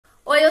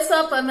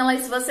a Pamela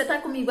e se você tá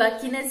comigo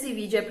aqui nesse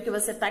vídeo é porque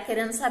você tá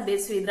querendo saber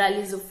se o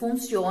Hidraliso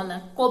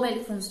funciona, como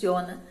ele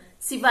funciona,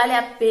 se vale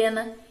a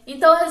pena.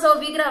 Então eu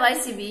resolvi gravar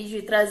esse vídeo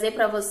e trazer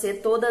para você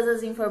todas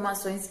as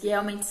informações que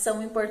realmente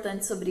são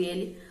importantes sobre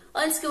ele,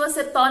 antes que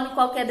você tome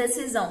qualquer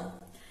decisão.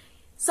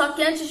 Só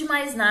que antes de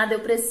mais nada, eu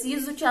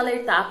preciso te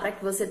alertar para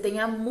que você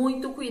tenha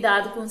muito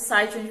cuidado com o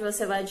site onde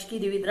você vai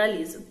adquirir o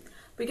Hidraliso.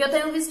 Porque eu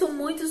tenho visto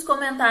muitos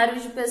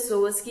comentários de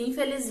pessoas que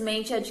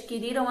infelizmente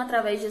adquiriram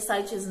através de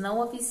sites não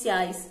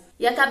oficiais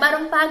e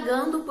acabaram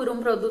pagando por um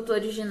produto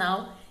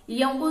original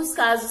e em alguns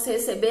casos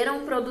receberam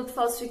um produto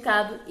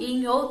falsificado e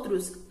em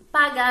outros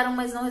pagaram,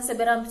 mas não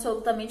receberam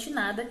absolutamente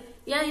nada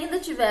e ainda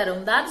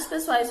tiveram dados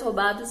pessoais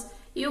roubados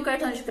e o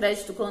cartão de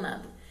crédito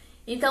clonado.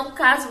 Então,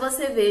 caso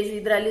você veja o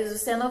Hidraliso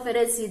sendo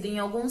oferecido em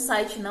algum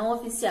site não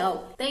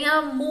oficial,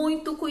 tenha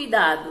muito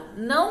cuidado,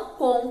 não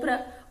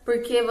compra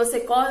porque você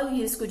corre o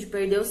risco de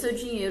perder o seu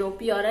dinheiro ou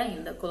pior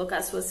ainda, colocar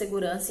a sua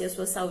segurança e a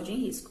sua saúde em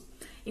risco.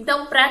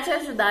 Então, para te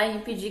ajudar e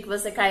impedir que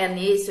você caia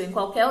nesse ou em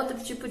qualquer outro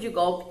tipo de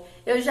golpe,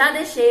 eu já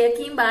deixei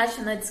aqui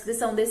embaixo na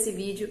descrição desse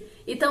vídeo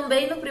e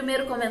também no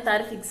primeiro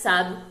comentário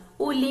fixado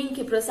o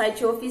link para o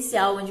site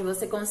oficial onde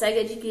você consegue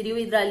adquirir o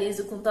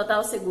Hidraliso com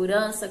total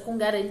segurança, com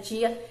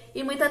garantia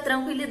e muita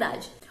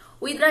tranquilidade.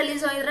 O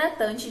Hidraliso é um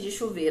hidratante de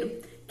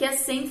chuveiro que é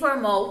sem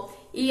formol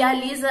e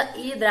alisa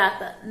e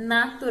hidrata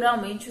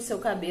naturalmente o seu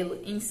cabelo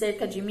em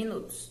cerca de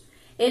minutos.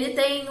 Ele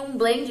tem um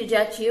blend de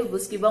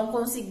ativos que vão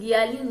conseguir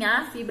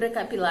alinhar a fibra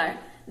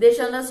capilar,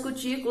 deixando as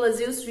cutículas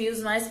e os fios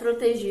mais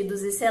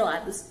protegidos e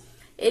selados,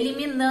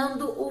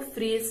 eliminando o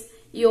frizz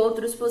e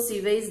outros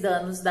possíveis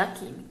danos da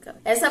química.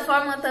 Essa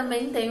fórmula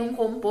também tem um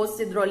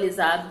composto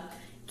hidrolisado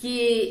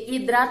que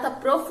hidrata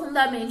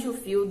profundamente o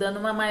fio, dando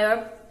uma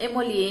maior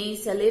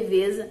emoliência,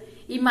 leveza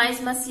e mais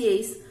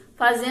maciez,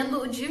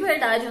 fazendo de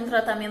verdade um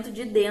tratamento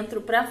de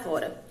dentro para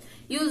fora.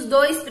 E os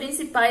dois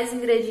principais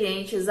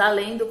ingredientes,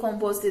 além do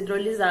composto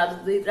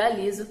hidrolisado do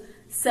Hidraliso,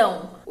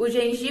 são o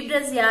gengibre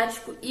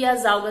asiático e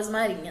as algas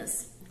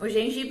marinhas. O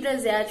gengibre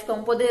asiático é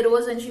um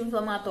poderoso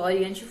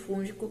anti-inflamatório e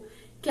antifúngico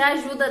que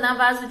ajuda na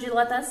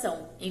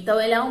vasodilatação. Então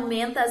ele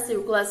aumenta a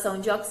circulação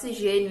de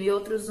oxigênio e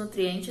outros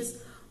nutrientes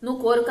no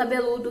couro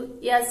cabeludo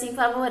e assim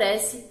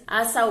favorece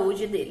a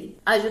saúde dele,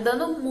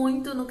 ajudando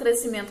muito no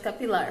crescimento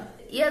capilar.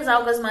 E as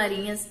algas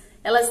marinhas,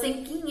 elas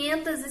têm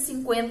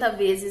 550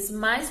 vezes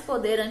mais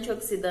poder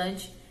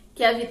antioxidante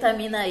que a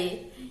vitamina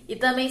E e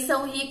também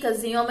são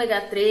ricas em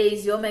ômega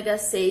 3 e ômega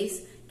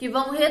 6 que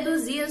vão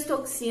reduzir as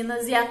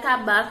toxinas e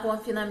acabar com o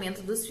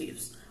afinamento dos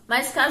fios.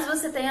 Mas caso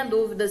você tenha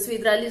dúvida se o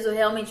Hidraliso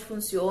realmente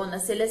funciona,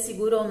 se ele é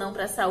seguro ou não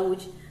para a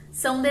saúde,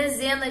 são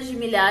dezenas de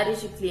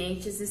milhares de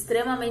clientes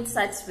extremamente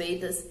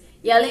satisfeitas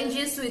e além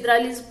disso o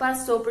Hidraliso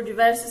passou por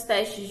diversos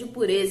testes de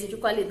pureza e de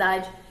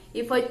qualidade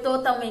e foi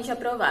totalmente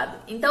aprovado.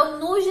 Então,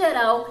 no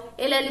geral,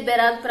 ele é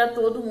liberado para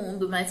todo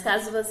mundo, mas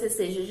caso você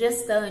seja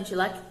gestante,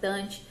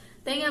 lactante,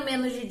 tenha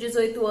menos de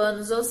 18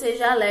 anos ou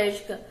seja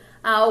alérgica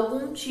a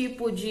algum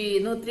tipo de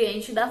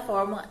nutriente da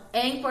fórmula,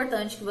 é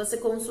importante que você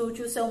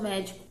consulte o seu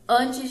médico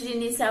antes de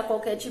iniciar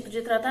qualquer tipo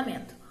de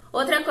tratamento.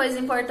 Outra coisa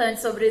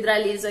importante sobre o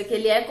Hidraliso é que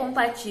ele é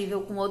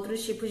compatível com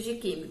outros tipos de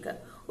química,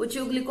 o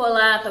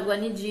tilglicolato, a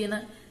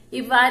guanidina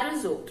e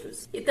vários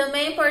outros. E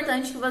também é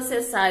importante que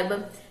você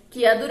saiba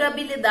que a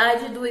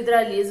durabilidade do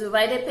Hidraliso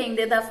vai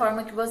depender da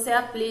forma que você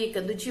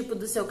aplica, do tipo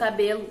do seu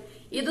cabelo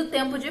e do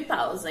tempo de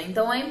pausa.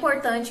 Então é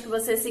importante que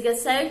você siga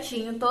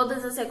certinho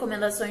todas as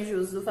recomendações de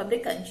uso do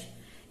fabricante.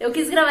 Eu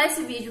quis gravar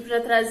esse vídeo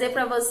para trazer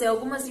para você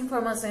algumas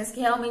informações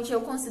que realmente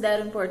eu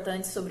considero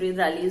importantes sobre o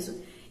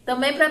Hidraliso.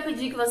 Também para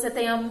pedir que você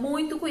tenha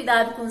muito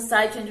cuidado com o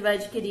site onde vai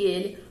adquirir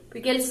ele,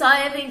 porque ele só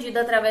é vendido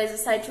através do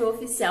site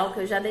oficial,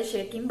 que eu já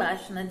deixei aqui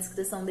embaixo na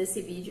descrição desse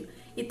vídeo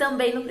e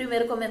também no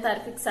primeiro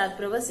comentário fixado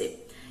para você.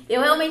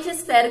 Eu realmente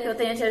espero que eu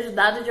tenha te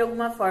ajudado de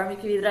alguma forma e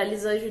que o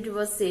Hidraliso ajude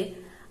você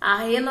a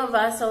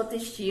renovar sua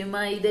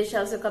autoestima e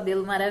deixar o seu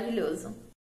cabelo maravilhoso.